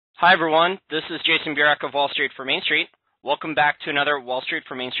Hi, everyone. This is Jason Burek of Wall Street for Main Street. Welcome back to another Wall Street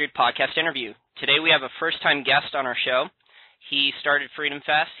for Main Street podcast interview. Today we have a first-time guest on our show. He started Freedom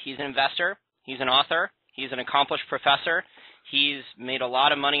Fest. He's an investor. He's an author. He's an accomplished professor. He's made a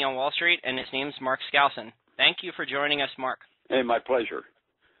lot of money on Wall Street, and his name's Mark Skousen. Thank you for joining us, Mark. Hey, my pleasure.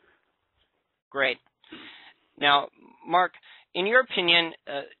 Great. Now, Mark, in your opinion,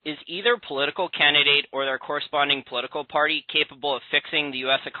 is either political candidate or their corresponding political party capable of fixing the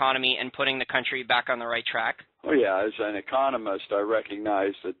U.S. economy and putting the country back on the right track? Oh, yeah. As an economist, I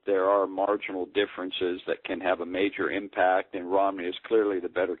recognize that there are marginal differences that can have a major impact, and Romney is clearly the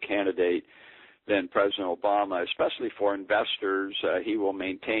better candidate than President Obama, especially for investors. He will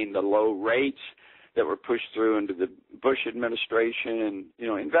maintain the low rates that were pushed through into the Bush administration.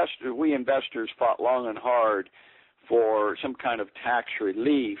 And, we investors fought long and hard for some kind of tax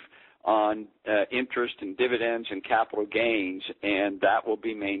relief on interest and dividends and capital gains, and that will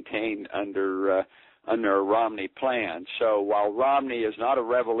be maintained under a Romney plan. So while Romney is not a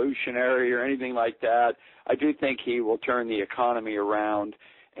revolutionary or anything like that, I do think he will turn the economy around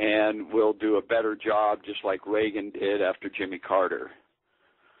and will do a better job, just like Reagan did after Jimmy Carter.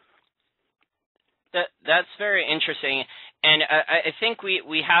 That's very interesting. And I think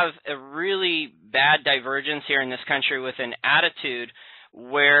we have a really bad divergence here in this country with an attitude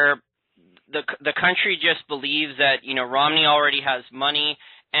where the country just believes that, Romney already has money,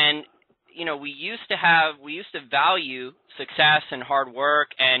 and, we used to value success and hard work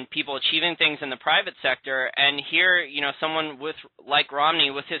and people achieving things in the private sector. And here, someone like Romney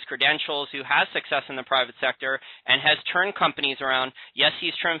with his credentials who has success in the private sector and has turned companies around. Yes,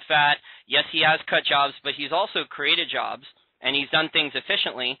 he's trimmed fat. Yes, he has cut jobs, but he's also created jobs, and he's done things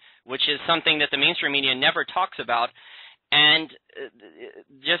efficiently, which is something that the mainstream media never talks about. And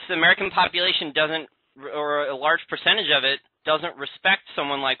just the American population doesn't, or a large percentage of it, doesn't respect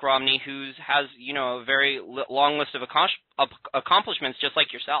someone like Romney who has, a very long list of accomplishments just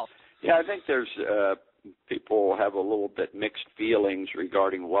like yourself. Yeah, I think there's people have a little bit mixed feelings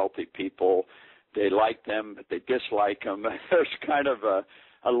regarding wealthy people. They like them, but they dislike them. There's kind of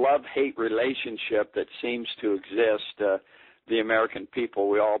a love-hate relationship that seems to exist. The American people,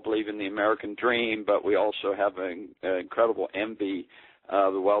 we all believe in the American dream, but we also have an incredible envy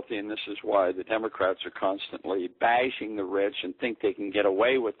of the wealthy, and this is why the Democrats are constantly bashing the rich and think they can get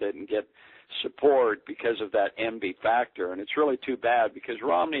away with it and get support because of that envy factor. And it's really too bad because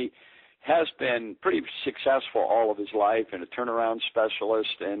Romney has been pretty successful all of his life and a turnaround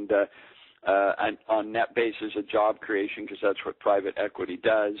specialist and on net basis of job creation, because that's what private equity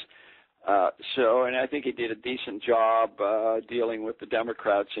does. And I think he did a decent job dealing with the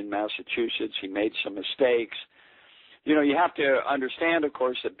Democrats in Massachusetts. He made some mistakes. You have to understand, of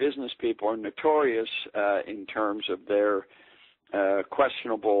course, that business people are notorious in terms of their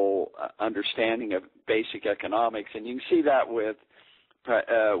questionable understanding of basic economics, and you can see that with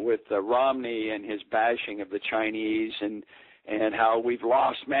Romney and his bashing of the Chinese and how we've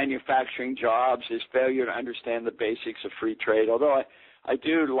lost manufacturing jobs, his failure to understand the basics of free trade. Although I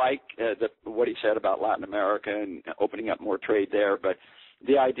do like what he said about Latin America and opening up more trade there, but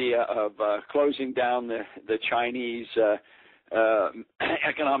the idea of closing down the Chinese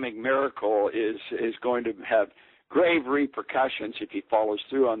economic miracle is going to have grave repercussions if he follows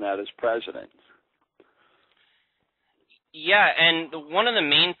through on that as president. Yeah, and one of the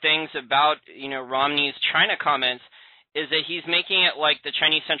main things about Romney's China comments is that he's making it like the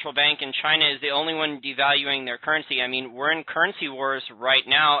Chinese central bank in China is the only one devaluing their currency. I mean, we're in currency wars right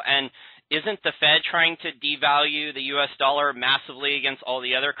now, and isn't the Fed trying to devalue the U.S. dollar massively against all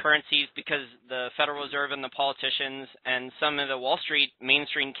the other currencies because the Federal Reserve and the politicians and some of the Wall Street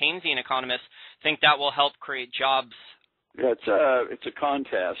mainstream Keynesian economists think that will help create jobs? Yeah, it's a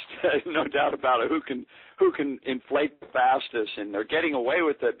contest, no doubt about it. Who can inflate the fastest, and they're getting away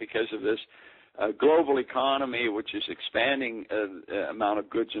with it because of this global economy, which is expanding amount of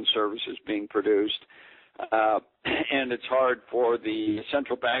goods and services being produced. And it's hard for the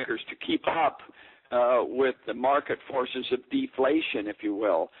central bankers to keep up with the market forces of deflation, if you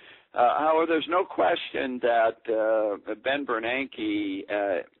will. However, there's no question that Ben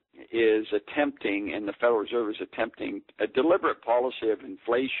Bernanke is attempting, and the Federal Reserve is attempting, a deliberate policy of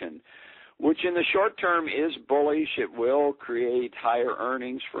inflation, which in the short term is bullish. It will create higher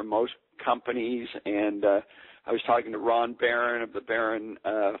earnings for most companies, and I was talking to Ron Barron of the Barron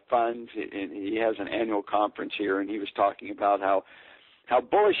Funds, and he has an annual conference here, and he was talking about how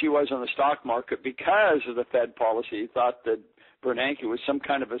bullish he was on the stock market because of the Fed policy. He thought that Bernanke was some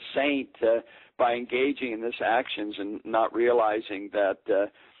kind of a saint by engaging in this actions and not realizing that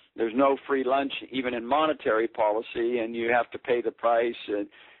there's no free lunch even in monetary policy, and you have to pay the price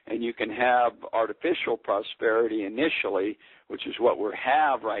and you can have artificial prosperity initially, which is what we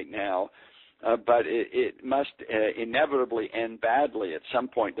have right now, but it must inevitably end badly at some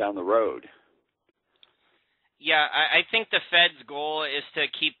point down the road. Yeah, I think the Fed's goal is to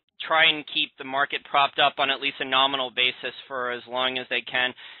try and keep the market propped up on at least a nominal basis for as long as they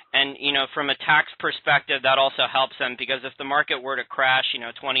can. And, from a tax perspective, that also helps them, because if the market were to crash,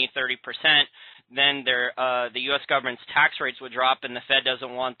 20, 30%, then the U.S. government's tax rates would drop, and the Fed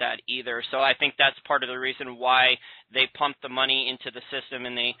doesn't want that either. So I think that's part of the reason why they pump the money into the system,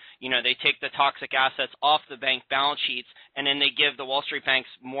 and they take the toxic assets off the bank balance sheets, and then they give the Wall Street banks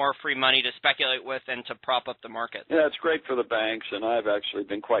more free money to speculate with and to prop up the market. Yeah, it's great for the banks, and I've actually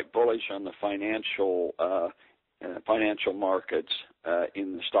been quite bullish on the financial markets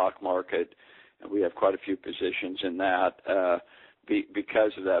in the stock market. We have quite a few positions in that.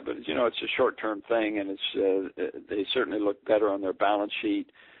 Because of that, but it's a short-term thing, and they certainly look better on their balance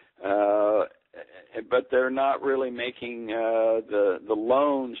sheet, but they're not really making the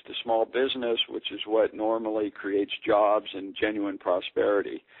loans to small business, which is what normally creates jobs and genuine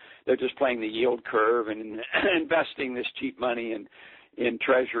prosperity. They're just playing the yield curve and investing this cheap money in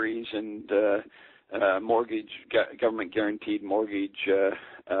treasuries and government guaranteed mortgages.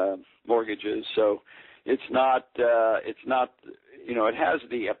 So it's not. It has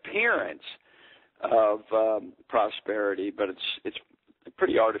the appearance of prosperity, but it's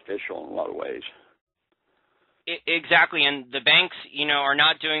pretty artificial in a lot of ways. Exactly, and the banks, are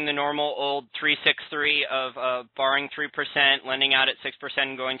not doing the normal old 3-6-3 of borrowing 3%, lending out at 6%,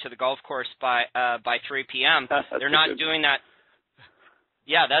 and going to the golf course by 3 p.m. They're not doing that.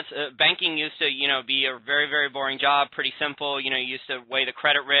 Yeah, that's banking used to, be a very, very boring job, pretty simple. You used to weigh the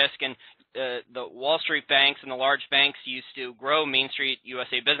credit risk, and the Wall Street banks and the large banks used to grow Main Street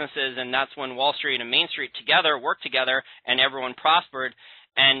USA businesses, and that's when Wall Street and Main Street together worked together and everyone prospered.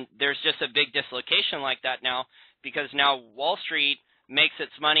 And there's just a big dislocation like that now, because now Wall Street makes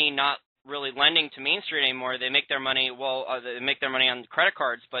its money not really lending to Main Street anymore. They make their money, they make their money on credit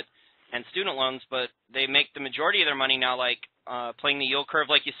cards and student loans, but they make the majority of their money now playing the yield curve,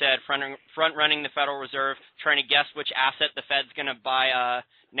 like you said, front-running the Federal Reserve, trying to guess which asset the Fed's going to buy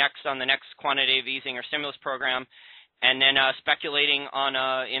next on the next quantitative easing or stimulus program, and then speculating on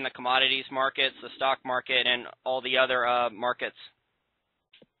in the commodities markets, the stock market, and all the other markets.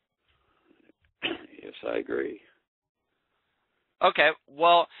 Yes, I agree. Okay,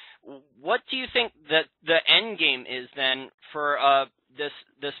 well, what do you think that the end game is then for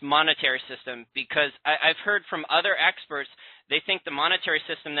this monetary system? Because I've heard from other experts, they think the monetary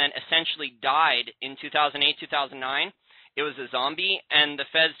system then essentially died in 2008, 2009. It was a zombie, and the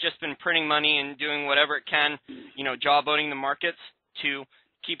Fed's just been printing money and doing whatever it can, jawboning the markets to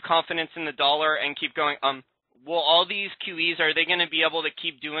keep confidence in the dollar and keep going. Will all these QEs, are they going to be able to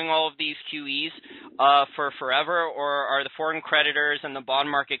keep doing all of these QEs for forever, or are the foreign creditors and the bond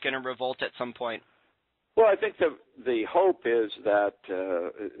market going to revolt at some point? Well, I think the hope is that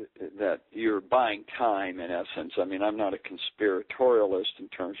you're buying time, in essence. I mean, I'm not a conspiratorialist in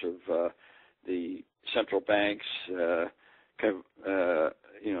terms of the central banks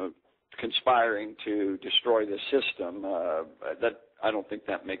conspiring to destroy the system. That I don't think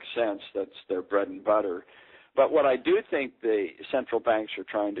that makes sense. That's their bread and butter. But what I do think the central banks are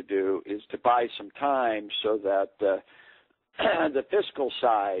trying to do is to buy some time so that the fiscal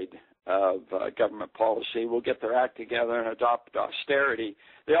side of government policy will get their act together and adopt austerity.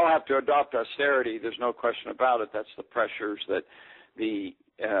 They all have to adopt austerity. There's no question about it. That's the pressures that the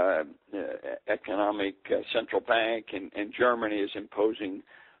economic central bank in Germany is imposing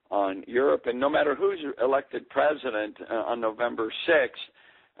on Europe. And no matter who's elected president on November 6th,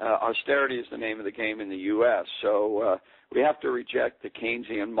 austerity is the name of the game in the U.S. So we have to reject the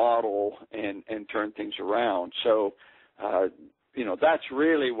Keynesian model and turn things around. So, that's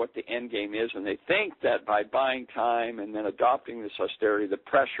really what the end game is. And they think that by buying time and then adopting this austerity, the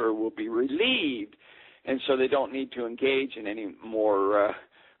pressure will be relieved. And so they don't need to engage in any more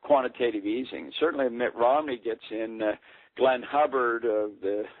quantitative easing. Certainly if Mitt Romney gets in, Glenn Hubbard of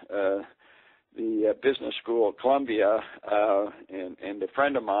the business school at Columbia, and a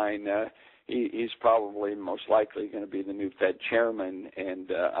friend of mine, he's probably most likely going to be the new Fed chairman,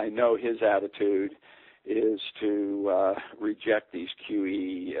 and I know his attitude is to reject these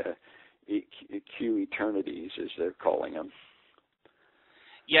QE eternities, as they're calling them.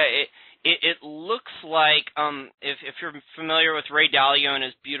 Yeah, it looks like, if you're familiar with Ray Dalio and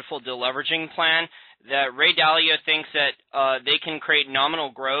his beautiful deleveraging plan, that Ray Dalio thinks that they can create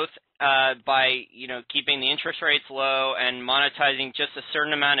nominal growth by keeping the interest rates low and monetizing just a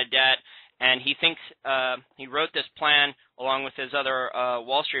certain amount of debt. And he thinks he wrote this plan along with his other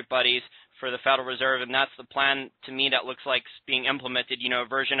Wall Street buddies for the Federal Reserve, and that's the plan to me that looks like it's being implemented, a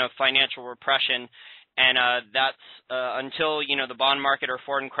version of financial repression. And that's until, the bond market or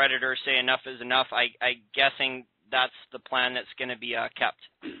foreign creditors say enough is enough, I'm guessing that's the plan that's going to be kept.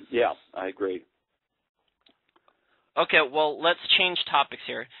 Yeah, I agree. Okay, well, let's change topics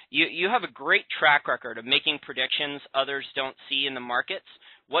here. You have a great track record of making predictions others don't see in the markets.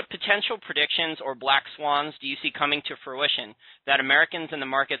 What potential predictions or black swans do you see coming to fruition that Americans in the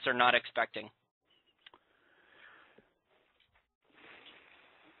markets are not expecting?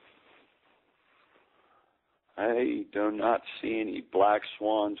 I do not see any black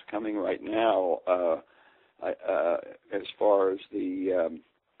swans coming right now. As far as we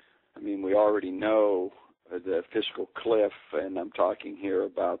already know the fiscal cliff, and I'm talking here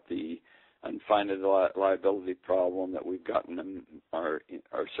about the unfunded liability problem that we've gotten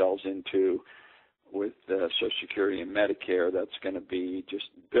ourselves into with Social Security and Medicare. That's going to be just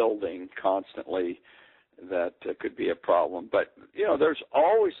building constantly. That could be a problem. But, there's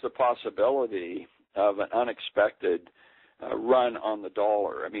always the possibility of an unexpected run on the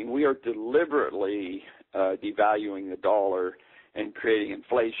dollar. We are deliberately devaluing the dollar and creating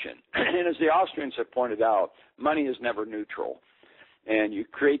inflation. And as the Austrians have pointed out, money is never neutral. And you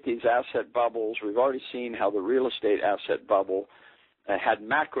create these asset bubbles. We've already seen how the real estate asset bubble had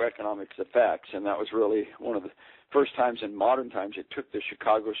macroeconomic effects, and that was really one of the first times in modern times it took the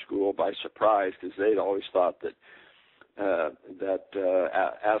Chicago school by surprise, because they'd always thought that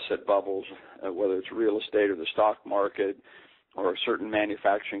asset bubbles, whether it's real estate or the stock market or a certain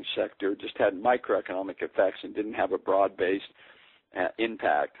manufacturing sector, just had microeconomic effects and didn't have a broad-based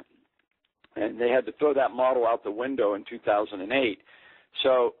impact. And they had to throw that model out the window in 2008.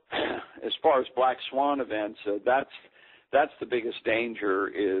 So as far as black swan events, that's the biggest danger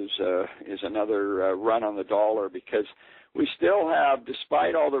is another run on the dollar, because we still have,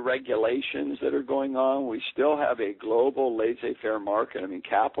 despite all the regulations that are going on, we still have a global laissez-faire market.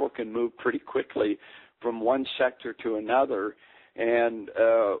 Capital can move pretty quickly from one sector to another. And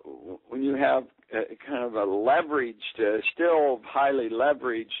when you have kind of a leveraged, still highly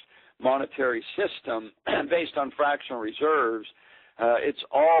leveraged monetary system based on fractional reserves, it's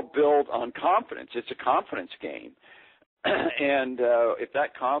all built on confidence. It's a confidence game. And if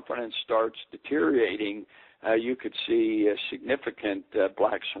that confidence starts deteriorating, you could see significant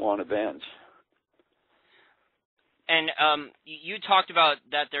black swan events. And you talked about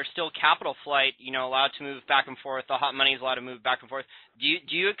that there's still capital flight, allowed to move back and forth. The hot money is allowed to move back and forth. Do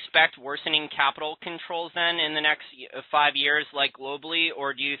you expect worsening capital controls then in the next 5 years, like globally,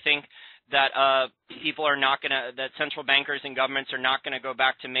 or do you think that people are not going to, that central bankers and governments are not going to go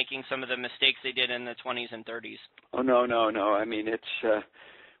back to making some of the mistakes they did in the 20s and 30s? Oh, no. It's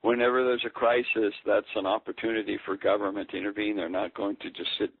whenever there's a crisis, that's an opportunity for government to intervene. They're not going to just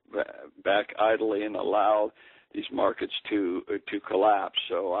sit back idly and allow these markets to collapse.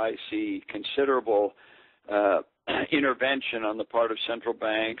 So I see considerable intervention on the part of central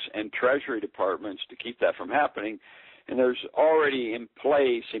banks and treasury departments to keep that from happening. And there's already in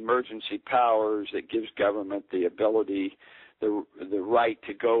place emergency powers that gives government the ability, the right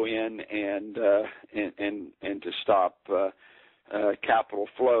to go in and to stop capital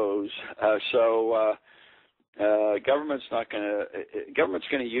flows. Government's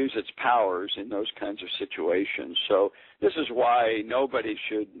going to use its powers in those kinds of situations. So this is why nobody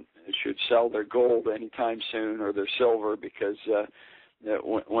should sell their gold anytime soon or their silver, because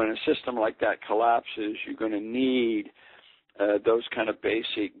when a system like that collapses, you're going to need those kind of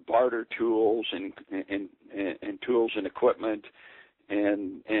basic barter tools and tools and equipment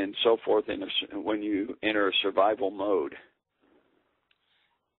and so forth when you enter a survival mode.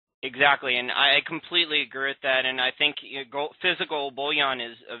 Exactly, and I completely agree with that, and I think physical bullion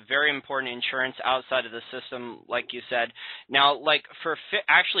is a very important insurance outside of the system, like you said. Now, like for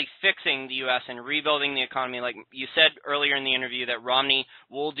actually fixing the U.S. and rebuilding the economy, like you said earlier in the interview that Romney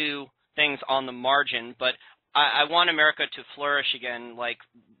will do things on the margin, but I want America to flourish again, like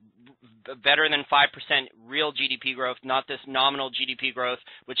better than 5% real GDP growth, not this nominal GDP growth,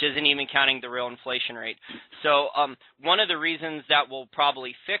 which isn't even counting the real inflation rate. So one of the reasons that will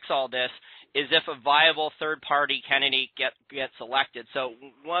probably fix all this is if a viable third-party candidate gets elected. So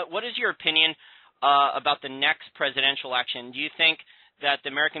what is your opinion about the next presidential election? Do you think that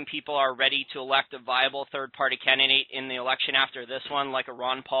the American people are ready to elect a viable third-party candidate in the election after this one, like a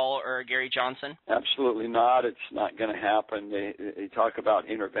Ron Paul or a Gary Johnson? Absolutely not. It's not going to happen. They talk about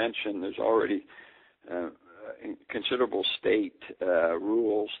intervention. There's already considerable state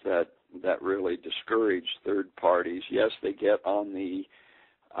rules that really discourage third parties. Yes, they get on the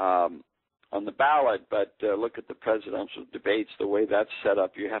on the ballot, but look at the presidential debates, the way that's set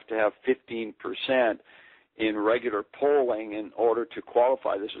up. You have to have 15% in regular polling in order to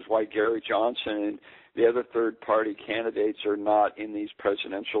qualify. This is why Gary Johnson and the other third-party candidates are not in these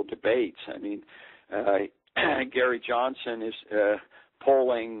presidential debates. I mean, Gary Johnson is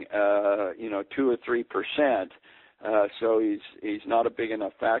polling, 2 or 3%, so he's not a big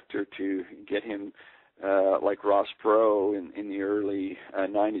enough factor to get him like Ross Perot in the early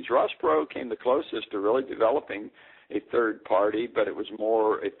 90s. Ross Perot came the closest to really developing a third party, but it was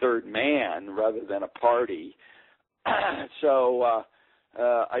more a third man rather than a party. So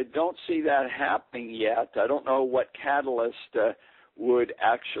I don't see that happening yet. I don't know what catalyst would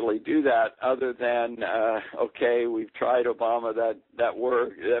actually do that other than, okay, we've tried Obama, that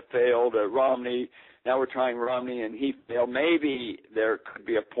worked, that failed, Romney, now we're trying Romney and he failed. Maybe there could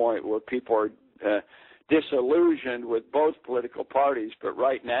be a point where people are disillusioned with both political parties, but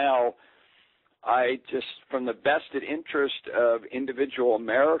right now, I just, from the vested interest of individual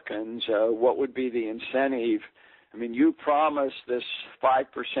Americans, what would be the incentive? I mean, you promised this 5%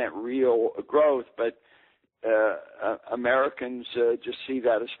 real growth, but Americans just see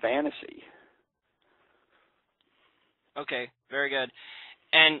that as fantasy. Okay, very good.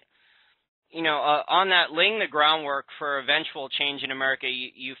 And, on that, laying the groundwork for eventual change in America,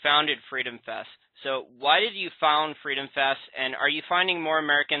 you founded Freedom Fest. So why did you found Freedom Fest, and are you finding more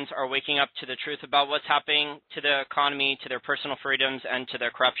Americans are waking up to the truth about what's happening to the economy, to their personal freedoms, and to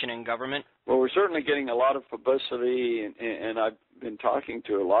their corruption in government? Well, we're certainly getting a lot of publicity, and I've been talking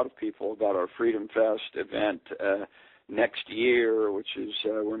to a lot of people about our Freedom Fest event next year, which is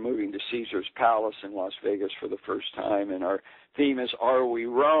we're moving to Caesar's Palace in Las Vegas for the first time, and our theme is Are We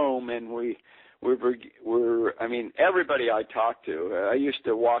Rome? And I mean, everybody I talk to, I used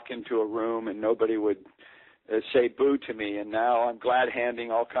to walk into a room and nobody would say boo to me, and now I'm glad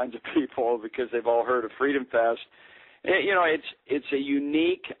handing all kinds of people because they've all heard of Freedom Fest. It's a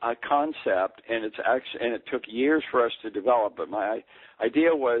unique concept, and and it took years for us to develop. But my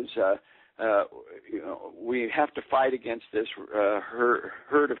idea was, we have to fight against this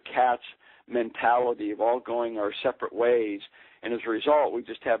herd of cats mentality of all going our separate ways, and as a result, we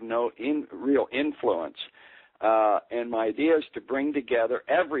just have no real influence. And my idea is to bring together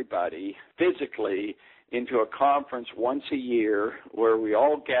everybody physically into a conference once a year where we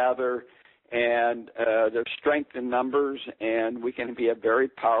all gather, and there's strength in numbers, and we can be a very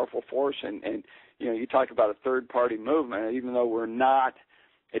powerful force. And you talk about a third-party movement. Even though we're not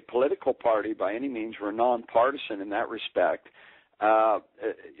a political party by any means, we're nonpartisan in that respect.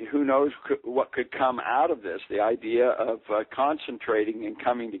 Who knows what could come out of this, the idea of concentrating and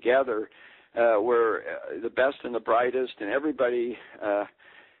coming together where the best and the brightest and everybody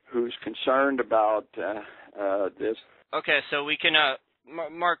who's concerned about this. Okay, so we can,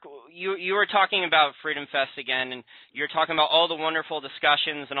 Mark, you were talking about Freedom Fest again, and you're talking about all the wonderful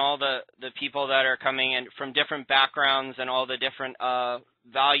discussions and all the people that are coming in from different backgrounds and all the different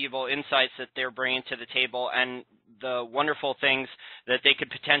valuable insights that they're bringing to the table, and the wonderful things that they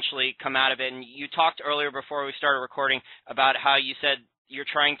could potentially come out of it. And you talked earlier before we started recording about how you said you're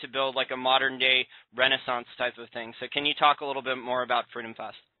trying to build like a modern-day Renaissance type of thing. So can you talk a little bit more about Freedom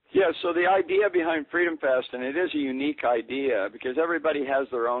Fest? Yeah, so the idea behind Freedom Fest, and it is a unique idea because everybody has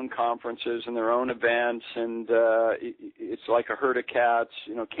their own conferences and their own events, and it's like a herd of cats.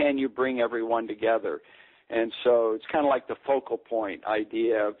 Can you bring everyone together? And so it's kind of like the focal point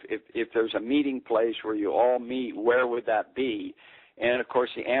idea of if there's a meeting place where you all meet, where would that be? And, of course,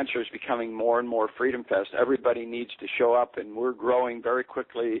 the answer is becoming more and more Freedom Fest. Everybody needs to show up, and we're growing very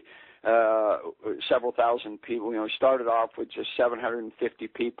quickly, several thousand people. We started off with just 750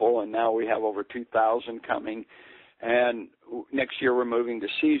 people, and now we have over 2,000 coming. And next year we're moving to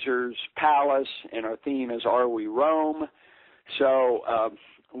Caesar's Palace, and our theme is Are We Rome? So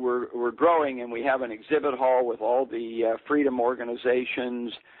we're growing, and we have an exhibit hall with all the freedom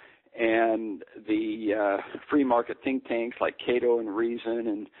organizations and the free market think tanks like Cato and Reason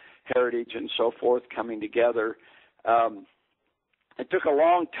and Heritage and so forth coming together. It took a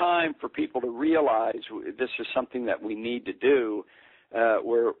long time for people to realize this is something that we need to do,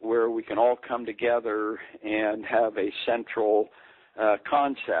 where we can all come together and have a central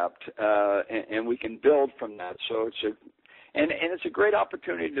concept, and we can build from that. So it's a great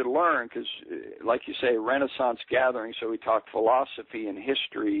opportunity to learn because, like you say, Renaissance gathering, so we talk philosophy and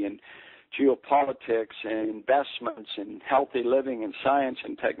history and geopolitics and investments and healthy living and science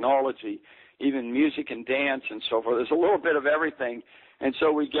and technology, even music and dance and so forth. There's a little bit of everything. And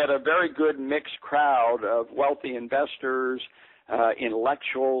so we get a very good mixed crowd of wealthy investors,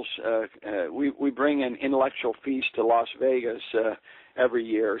 intellectuals. We bring an intellectual feast to Las Vegas every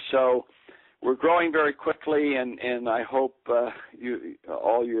year. So we're growing very quickly, and I hope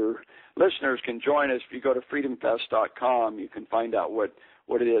all your listeners can join us. If you go to freedomfest.com, you can find out what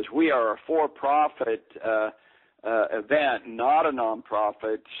it is. We are a for-profit event, not a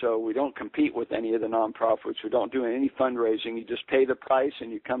nonprofit, so we don't compete with any of the nonprofits. We don't do any fundraising. You just pay the price,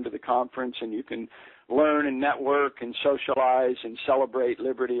 and you come to the conference, and you can learn and network and socialize and celebrate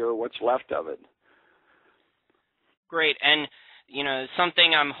liberty or what's left of it. Great. And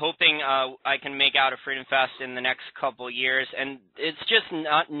something I'm hoping I can make out of Freedom Fest in the next couple of years, and it's just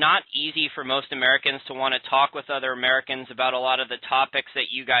not easy for most Americans to want to talk with other Americans about a lot of the topics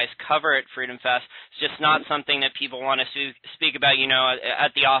that you guys cover at Freedom Fest. It's just not something that people want to speak about,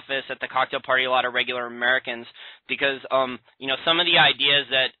 at the office, at the cocktail party, a lot of regular Americans, because, some of the ideas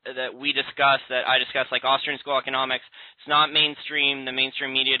that we discuss, that I discuss, like Austrian School Economics, it's not mainstream. The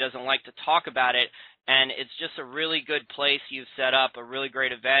mainstream media doesn't like to talk about it. And it's just a really good place you've set up, a really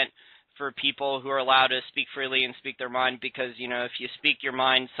great event for people who are allowed to speak freely and speak their mind, because, if you speak your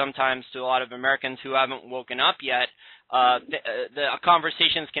mind sometimes to a lot of Americans who haven't woken up yet, the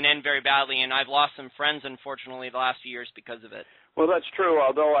conversations can end very badly, and I've lost some friends, unfortunately, the last few years because of it. Well, that's true,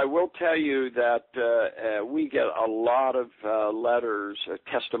 although I will tell you that we get a lot of letters,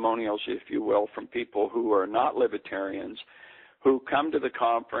 testimonials, if you will, from people who are not libertarians, who come to the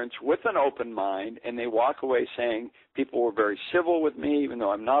conference with an open mind, and they walk away saying, people were very civil with me, even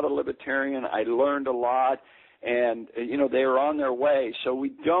though I'm not a libertarian. I learned a lot, and, they are on their way. So we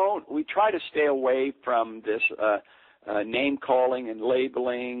try to stay away from this name-calling and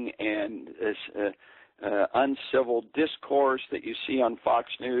labeling and this uncivil discourse that you see on Fox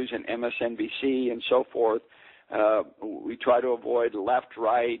News and MSNBC and so forth. We try to avoid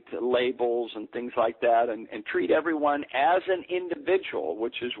left-right labels and things like that, and treat everyone as an individual,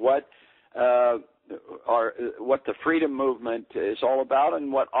 which is what the freedom movement is all about,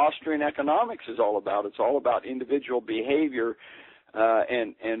 and what Austrian economics is all about. It's all about individual behavior,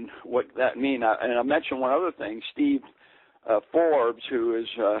 and what that means. And I'll mention one other thing. Steve Forbes, who is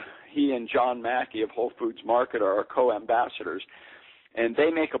he and John Mackey of Whole Foods Market are our co-ambassadors. And they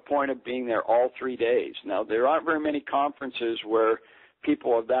make a point of being there all 3 days. Now, there aren't very many conferences where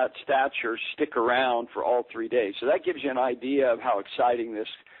people of that stature stick around for all 3 days. So that gives you an idea of how exciting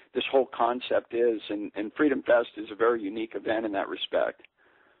this whole concept is. And Freedom Fest is a very unique event in that respect.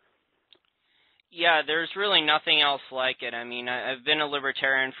 Yeah, there's really nothing else like it. I mean, I've been a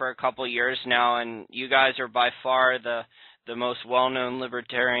libertarian for a couple of years now, and you guys are by far the most well-known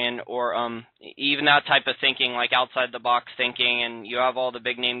libertarian, or even that type of thinking, like outside-the-box thinking, and you have all the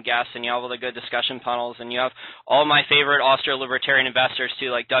big-name guests, and you have all the good discussion panels, and you have all my favorite Austro-libertarian investors, too,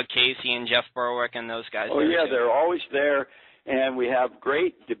 like Doug Casey and Jeff Berwick and those guys. Oh, yeah, they're always there, and we have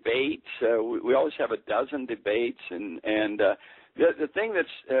great debates. We always have a dozen debates, and the thing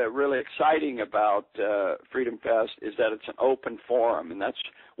that's really exciting about Freedom Fest is that it's an open forum, and that's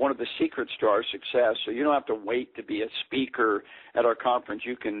one of the secrets to our success. So you don't have to wait to be a speaker at our conference.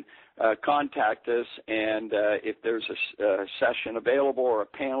 You can contact us, and if there's a session available or a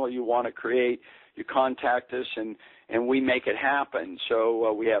panel you want to create, you contact us, and we make it happen.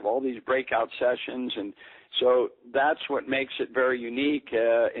 So we have all these breakout sessions, and so that's what makes it very unique.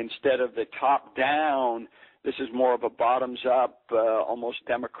 Instead of the top-down, this is more of a bottoms-up, almost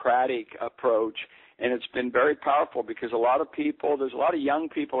democratic approach, and it's been very powerful because there's a lot of young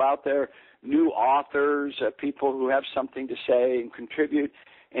people out there, new authors, people who have something to say and contribute,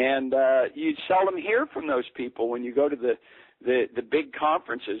 and you seldom hear from those people when you go to the big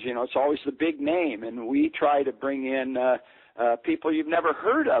conferences. It's always the big name, and we try to bring in people you've never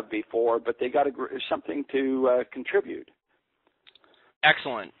heard of before, but they got something to contribute.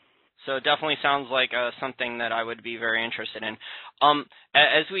 Excellent. So it definitely sounds like something that I would be very interested in.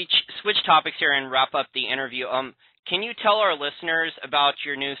 As we switch topics here and wrap up the interview, can you tell our listeners about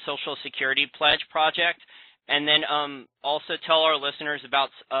your new Social Security Pledge project? And then also tell our listeners about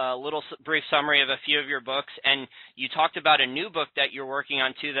a little brief summary of a few of your books. And you talked about a new book that you're working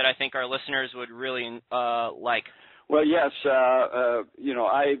on, too, that I think our listeners would really like. Well, yes. I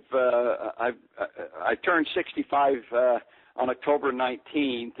turned 65 on October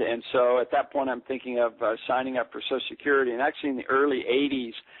 19th, and so at that point I'm thinking of signing up for Social Security. And actually in the early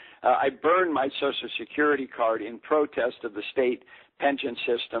 80s, I burned my Social Security card in protest of the state pension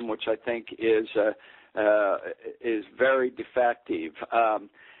system, which I think is very defective.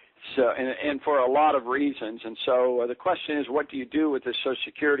 And for a lot of reasons. And so the question is, what do you do with the Social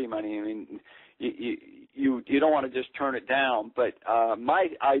Security money? I mean, you don't want to just turn it down, but my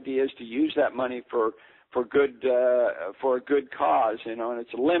idea is to use that money for a good cause, and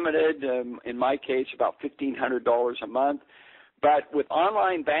it's limited. In my case, about $1,500 a month. But with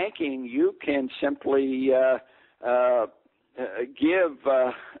online banking, you can simply give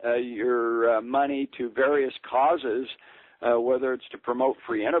your money to various causes, whether it's to promote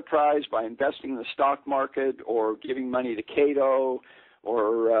free enterprise by investing in the stock market, or giving money to Cato,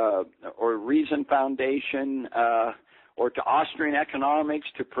 or Reason Foundation, or to Austrian economics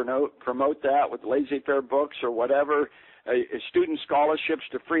to promote that with laissez-faire books or whatever. Student scholarships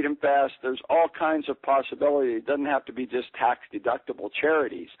to Freedom Fest. There's all kinds of possibilities. It doesn't have to be just tax-deductible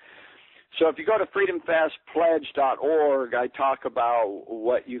charities. So if you go to freedomfestpledge.org, I talk about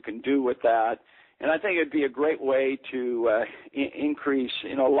what you can do with that. And I think it'd be a great way to increase,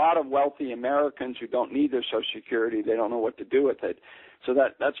 a lot of wealthy Americans who don't need their Social Security, they don't know what to do with it. So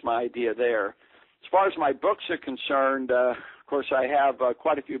that's my idea there. As far as my books are concerned, of course, I have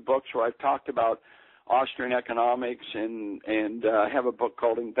quite a few books where I've talked about Austrian economics, and I have a book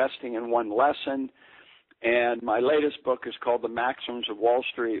called Investing in One Lesson. And my latest book is called The Maxims of Wall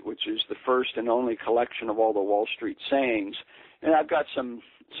Street, which is the first and only collection of all the Wall Street sayings. And I've got some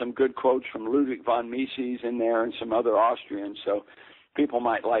good quotes from Ludwig von Mises in there and some other Austrians, so people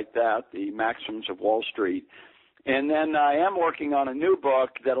might like that, The Maxims of Wall Street. And then I am working on a new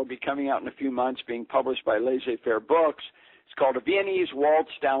book that'll be coming out in a few months, being published by Laissez-Faire Books. It's called A Viennese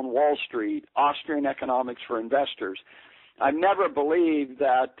Waltz Down Wall Street, Austrian Economics for Investors. I've never believed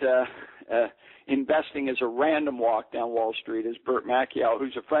that investing is a random walk down Wall Street, as Burt Macchio,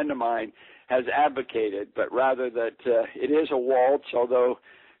 who's a friend of mine, has advocated, but rather that it is a waltz, although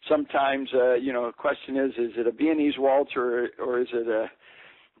sometimes, the question is it a Viennese waltz or is it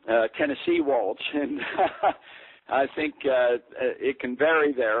a Tennessee waltz? And I think it can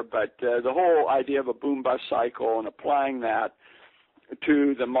vary there, but the whole idea of a boom-bust cycle and applying that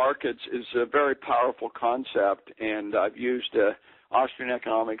to the markets is a very powerful concept, and I've used Austrian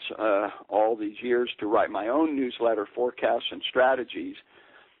economics all these years to write my own newsletter, Forecasts and Strategies,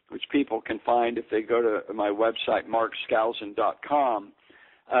 which people can find if they go to my website, markskousen.com.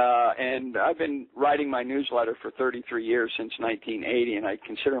 And I've been writing my newsletter for 33 years, since 1980, and I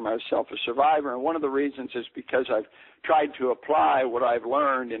consider myself a survivor. And one of the reasons is because I've tried to apply what I've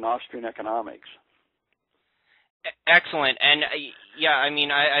learned in Austrian economics. Excellent. And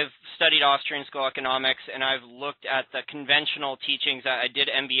I've studied Austrian school economics, and I've looked at the conventional teachings. I did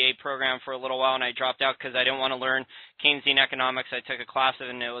MBA program for a little while, and I dropped out because I didn't want to learn Keynesian economics. I took a class of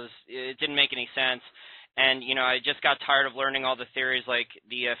it, and it didn't make any sense. And, I just got tired of learning all the theories like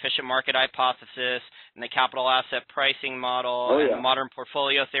the efficient market hypothesis and the capital asset pricing model and the modern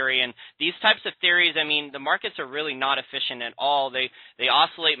portfolio theory. And these types of theories, the markets are really not efficient at all. They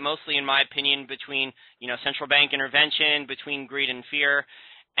oscillate mostly, in my opinion, between, central bank intervention, between greed and fear.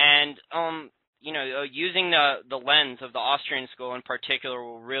 And, using the lens of the Austrian school in particular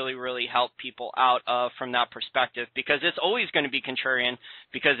will really, really help people out from that perspective, because it's always going to be contrarian,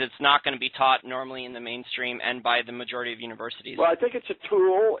 because it's not going to be taught normally in the mainstream and by the majority of universities. Well, I think it's a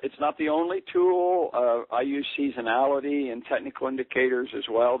tool. It's not the only tool. I use seasonality and technical indicators as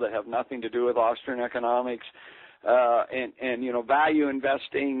well that have nothing to do with Austrian economics. Value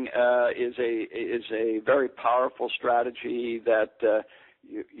investing is a very powerful strategy that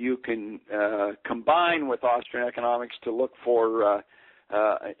you can combine with Austrian economics to look for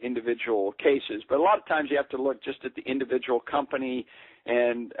individual cases. But a lot of times you have to look just at the individual company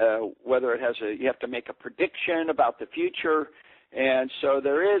and whether it has you have to make a prediction about the future. And so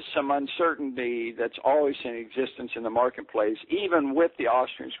there is some uncertainty that's always in existence in the marketplace, even with the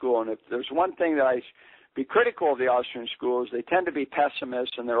Austrian school. And if there's one thing that I be critical of the Austrian school is they tend to be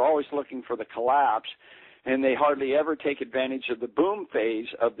pessimists, and they're always looking for the collapse, and they hardly ever take advantage of the boom phase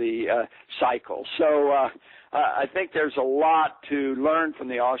of the cycle. So I think there's a lot to learn from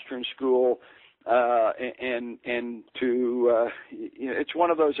the Austrian school, and to it's one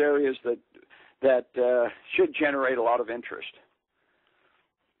of those areas that should generate a lot of interest.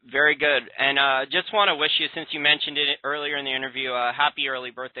 Very good. And just want to wish you, since you mentioned it earlier in the interview, a happy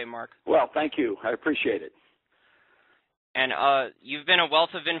early birthday, Mark. Well, thank you. I appreciate it. And you've been a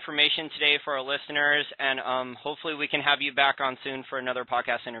wealth of information today for our listeners, and hopefully we can have you back on soon for another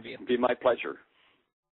podcast interview. It'd be my pleasure.